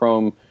Google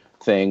Chrome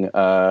thing,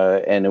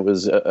 and it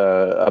was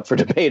up for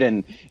debate,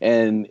 and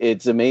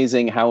it's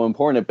amazing how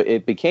important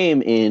it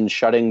became in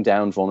shutting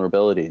down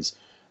vulnerabilities.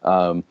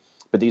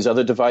 But these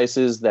other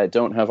devices that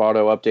don't have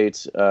auto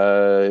updates,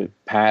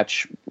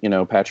 patch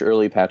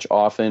early, patch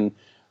often.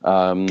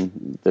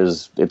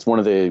 It's one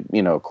of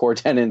the core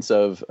tenets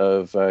of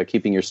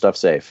keeping your stuff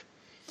safe.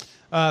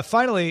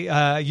 Finally,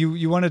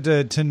 you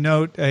wanted to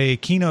note a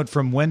keynote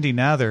from Wendy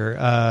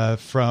Nather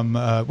from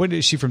what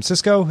is she from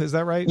Cisco? Is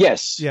that right?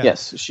 Yes. Yeah.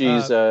 Yes.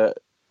 She's go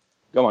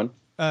on.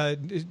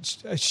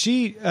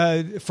 She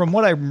from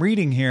what I'm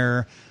reading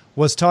here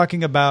was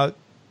talking about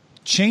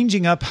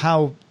changing up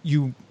how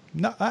you.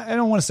 I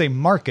don't want to say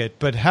market,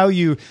 but how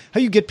you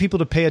get people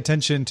to pay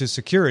attention to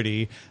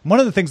security. One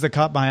of the things that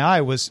caught my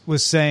eye was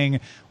saying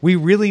we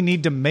really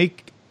need to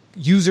make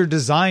user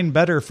design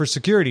better for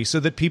security so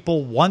that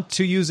people want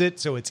to use it,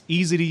 so it's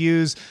easy to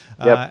use.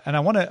 Yep. And I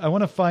want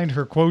to find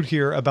her quote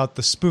here about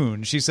the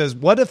spoon. She says,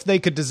 "What if they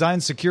could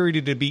design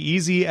security to be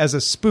easy as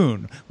a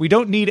spoon? We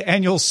don't need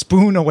annual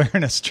spoon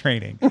awareness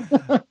training."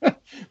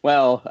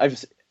 Well,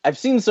 I've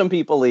seen some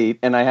people eat,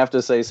 and I have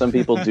to say some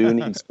people do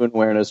need spoon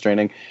awareness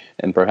training,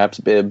 and perhaps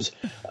bibs.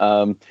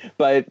 But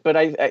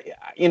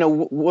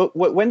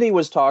what Wendy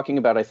was talking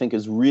about, I think,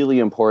 is really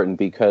important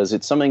because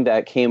it's something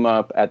that came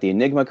up at the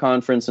Enigma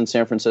conference in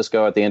San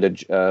Francisco at the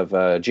end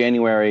of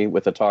January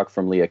with a talk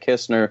from Leah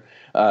Kistner,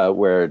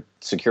 where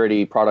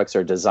security products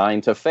are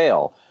designed to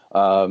fail.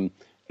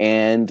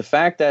 And the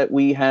fact that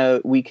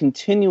we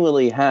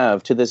continually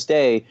have to this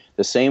day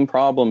the same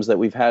problems that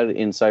we've had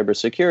in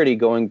cybersecurity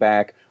going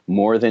back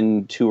more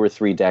than 2 or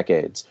 3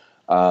 decades,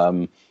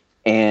 and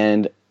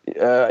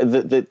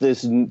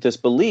this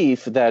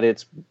belief that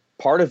it's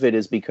part of it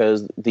is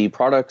because the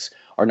products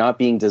are not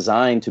being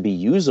designed to be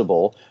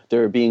usable;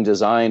 they're being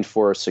designed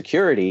for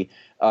security.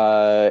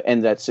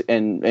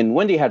 And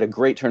Wendy had a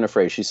great turn of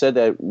phrase. She said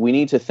that we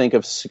need to think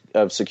of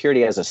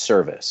security as a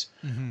service.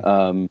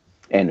 Mm-hmm.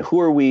 And who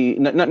are we?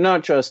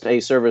 Not just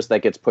a service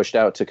that gets pushed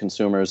out to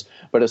consumers,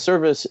 but a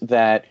service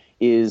that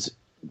is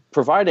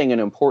providing an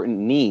important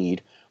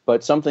need,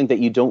 but something that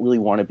you don't really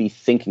want to be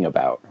thinking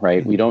about,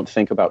 right? We don't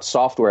think about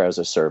software as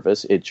a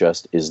service. It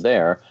just is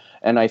there.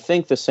 And I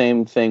think the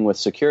same thing with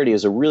security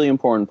is a really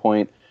important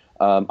point.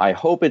 I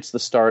hope it's the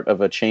start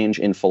of a change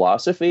in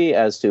philosophy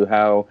as to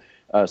how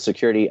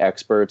security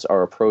experts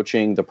are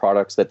approaching the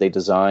products that they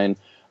design,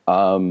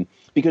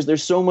 because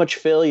there's so much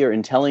failure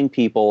in telling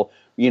people,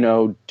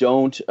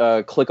 don't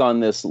click on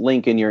this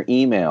link in your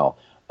email.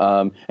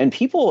 And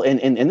people,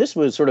 and this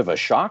was sort of a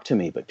shock to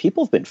me, but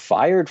people have been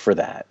fired for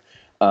that.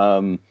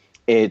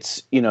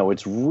 It's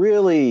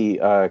really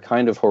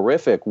kind of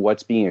horrific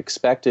what's being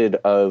expected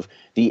of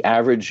the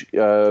average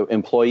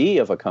employee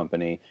of a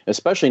company,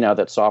 especially now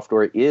that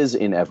software is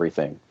in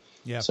everything.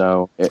 Yep.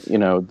 So,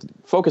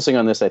 focusing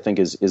on this, I think,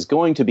 is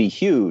going to be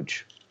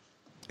huge.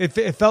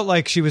 It felt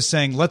like she was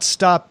saying, let's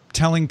stop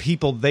telling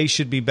people they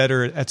should be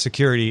better at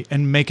security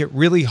and make it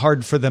really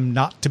hard for them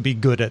not to be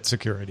good at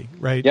security,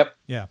 right? Yep.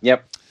 Yeah.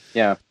 Yep.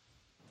 Yeah.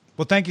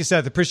 Well, thank you,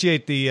 Seth.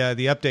 Appreciate the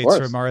updates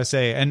from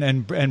RSA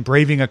and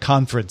braving a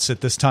conference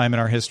at this time in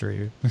our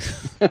history.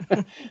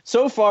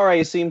 So far,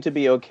 I seem to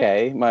be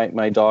okay.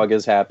 My dog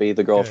is happy.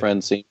 The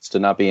girlfriend seems to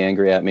not be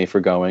angry at me for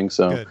going.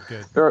 So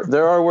good.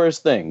 There are worse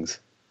things.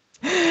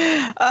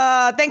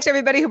 Thanks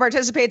everybody who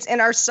participates in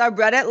our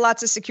subreddit.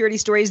 Lots of security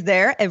stories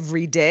there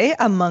every day,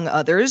 among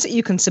others.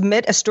 You can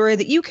submit a story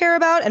that you care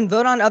about and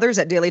vote on others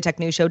at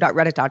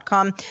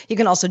dailytechnewsshow.reddit.com. You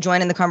can also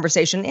join in the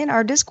conversation in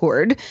our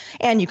Discord.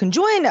 And you can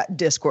join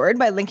Discord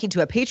by linking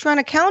to a Patreon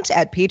account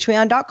at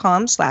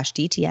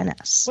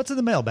patreon.com/DTNS. What's in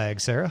the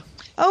mailbag, Sarah?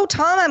 Oh,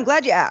 Tom, I'm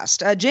glad you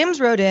asked. James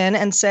wrote in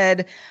and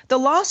said, the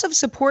loss of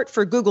support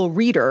for Google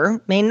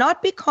Reader may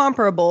not be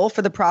comparable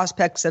for the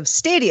prospects of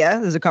Stadia.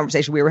 This is a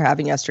conversation we were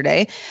having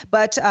yesterday.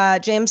 But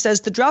James says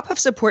the drop of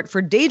support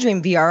for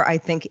Daydream VR, I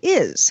think,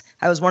 is.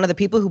 I was one of the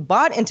people who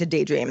bought into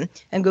Daydream,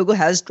 and Google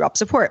has dropped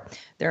support.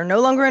 They're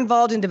no longer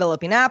involved in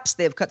developing apps.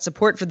 They've cut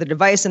support for the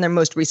device in their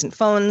most recent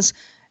phones,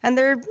 and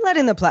they're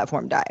letting the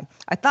platform die.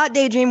 I thought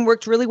Daydream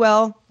worked really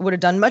well. It would have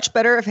done much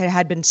better if it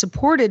had been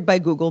supported by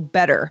Google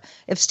better.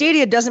 If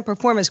Stadia doesn't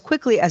perform as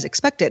quickly as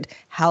expected,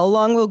 how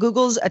long will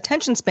Google's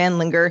attention span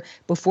linger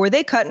before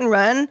they cut and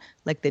run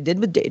like they did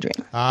with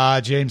Daydream?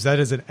 James, that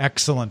is an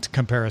excellent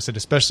comparison,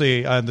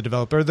 especially on the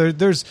developer.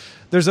 There's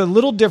a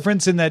little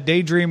difference in that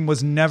Daydream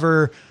was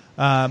never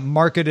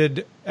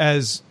marketed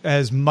as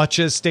much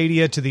as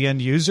Stadia to the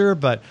end user,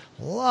 but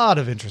a lot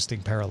of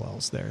interesting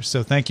parallels there.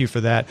 So thank you for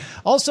that.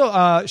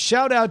 Also,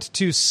 shout out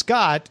to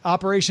Scott,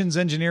 operations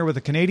engineer with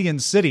a Canadian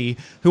city,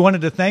 who wanted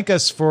to thank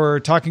us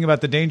for talking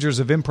about the dangers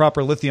of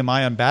improper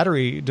lithium-ion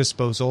battery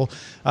disposal.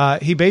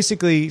 He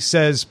basically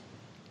says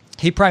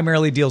he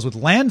primarily deals with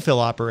landfill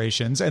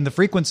operations, and the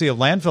frequency of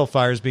landfill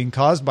fires being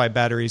caused by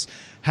batteries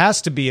has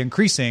to be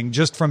increasing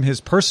just from his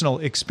personal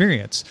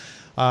experience.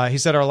 He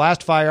said, our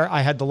last fire,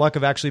 I had the luck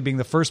of actually being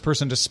the first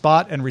person to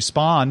spot and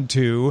respond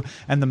to,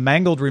 and the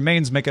mangled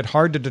remains make it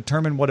hard to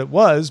determine what it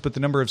was, but the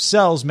number of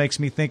cells makes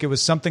me think it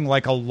was something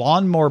like a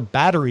lawnmower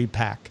battery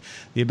pack.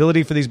 The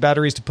ability for these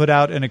batteries to put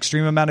out an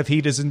extreme amount of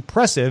heat is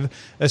impressive,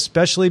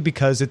 especially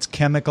because it's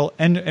chemical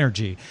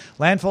energy.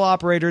 Landfill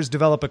operators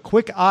develop a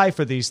quick eye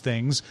for these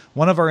things.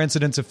 One of our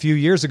incidents a few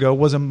years ago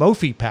was a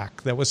Mophie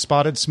pack that was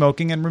spotted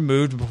smoking and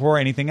removed before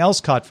anything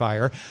else caught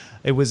fire.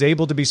 It was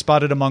able to be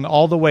spotted among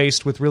all the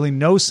waste with really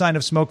no sign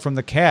of smoke from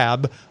the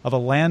cab of a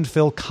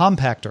landfill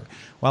compactor.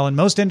 While in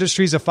most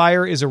industries a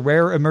fire is a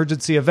rare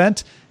emergency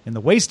event, in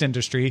the waste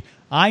industry,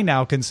 I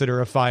now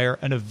consider a fire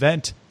an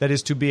event that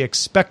is to be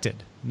expected,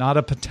 not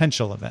a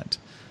potential event.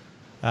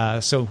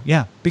 So,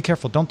 be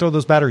careful. Don't throw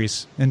those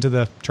batteries into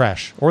the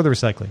trash or the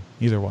recycling,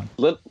 either one.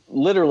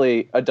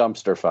 Literally a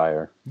dumpster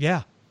fire.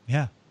 Yeah.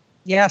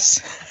 Yes,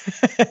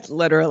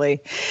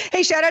 literally.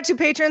 Hey, shout out to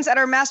patrons at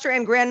our Master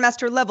and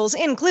Grandmaster levels,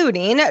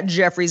 including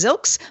Jeffrey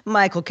Zilks,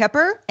 Michael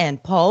Kepper,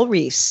 and Paul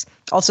Reese.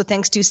 Also,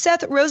 thanks to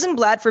Seth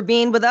Rosenblatt for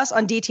being with us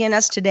on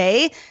DTNS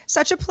today.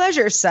 Such a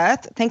pleasure,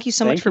 Seth. Thank you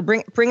so much for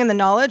bringing the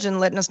knowledge and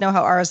letting us know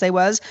how RSA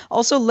was.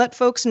 Also, let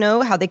folks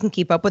know how they can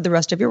keep up with the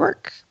rest of your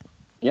work.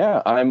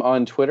 Yeah, I'm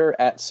on Twitter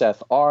at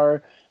Seth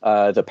R.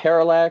 The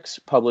Parallax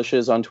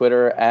publishes on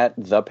Twitter at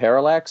The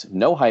Parallax,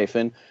 no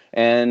hyphen.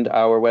 And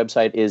our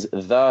website is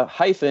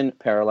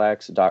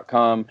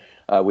the-parallax.com.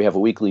 We have a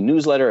weekly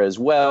newsletter as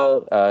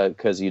well,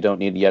 because you don't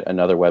need yet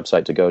another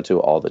website to go to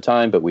all the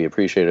time, but we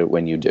appreciate it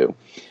when you do.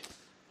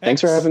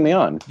 Thanks for having me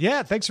on.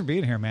 Yeah, thanks for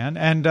being here, man.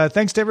 And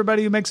thanks to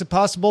everybody who makes it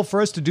possible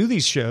for us to do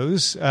these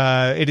shows.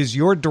 It is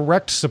your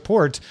direct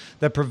support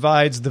that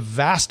provides the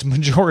vast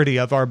majority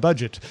of our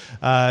budget.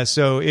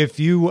 So if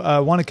you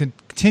want to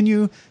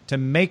continue to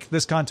make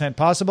this content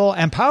possible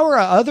and power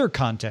our other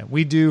content,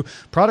 we do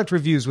product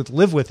reviews with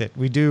Live With It.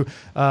 We do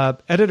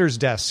Editor's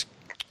Desk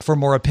for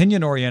more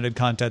opinion-oriented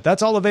content.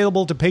 That's all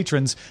available to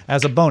patrons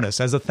as a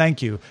bonus, as a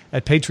thank you,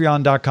 at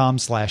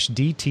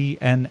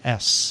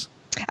patreon.com/DTNS.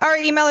 Our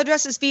email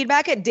address is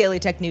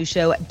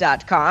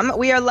feedback@dailytechnewsshow.com.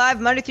 We are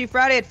live Monday through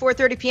Friday at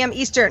 4:30 p.m.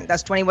 Eastern.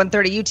 That's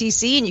 21:30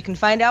 UTC, and you can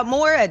find out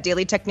more at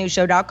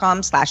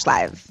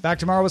dailytechnewsshow.com/live. Back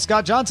tomorrow with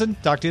Scott Johnson.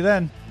 Talk to you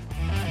then.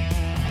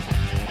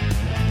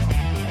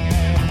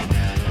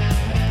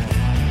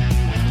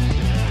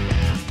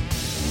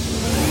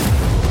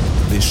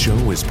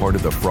 as part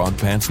of the Frog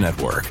Pants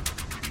Network.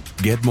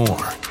 Get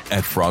more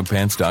at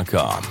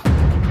frogpants.com.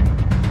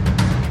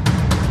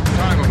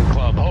 Diamond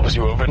Club hopes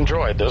you have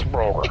enjoyed this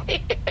program.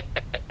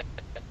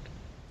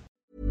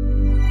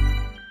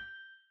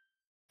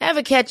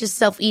 Ever catch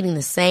yourself eating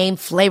the same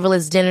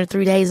flavorless dinner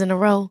 3 days in a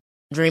row?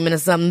 Dreaming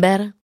of something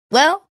better?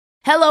 Well,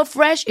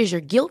 HelloFresh is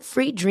your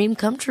guilt-free dream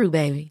come true,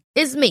 baby.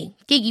 It's me,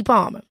 Keke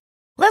Palmer.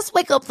 Let's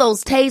wake up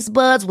those taste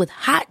buds with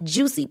hot,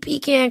 juicy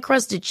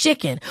pecan-crusted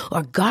chicken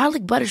or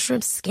garlic butter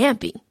shrimp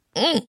scampi.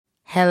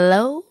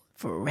 Hello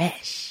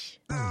Fresh.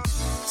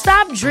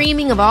 Stop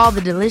dreaming of all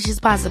the delicious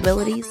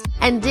possibilities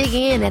and dig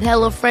in at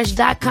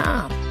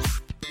HelloFresh.com.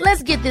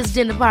 Let's get this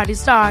dinner party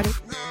started.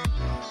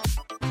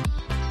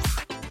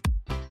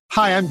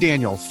 Hi, I'm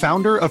Daniel,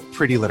 founder of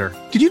Pretty Litter.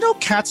 Did you know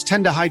cats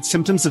tend to hide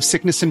symptoms of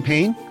sickness and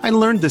pain? I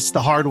learned this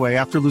the hard way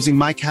after losing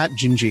my cat,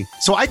 Gingy.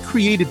 So I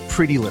created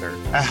Pretty Litter,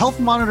 a health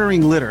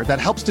monitoring litter that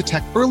helps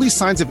detect early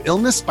signs of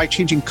illness by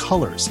changing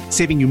colors,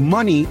 saving you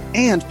money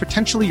and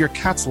potentially your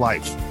cat's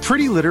life.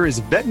 Pretty Litter is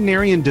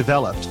veterinarian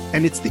developed,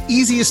 and it's the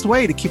easiest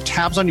way to keep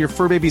tabs on your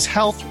fur baby's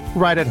health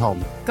right at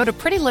home. Go to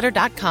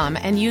prettylitter.com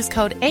and use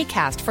code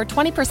ACAST for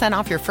 20%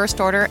 off your first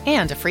order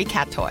and a free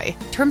cat toy.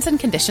 Terms and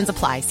conditions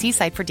apply. See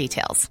site for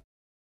details.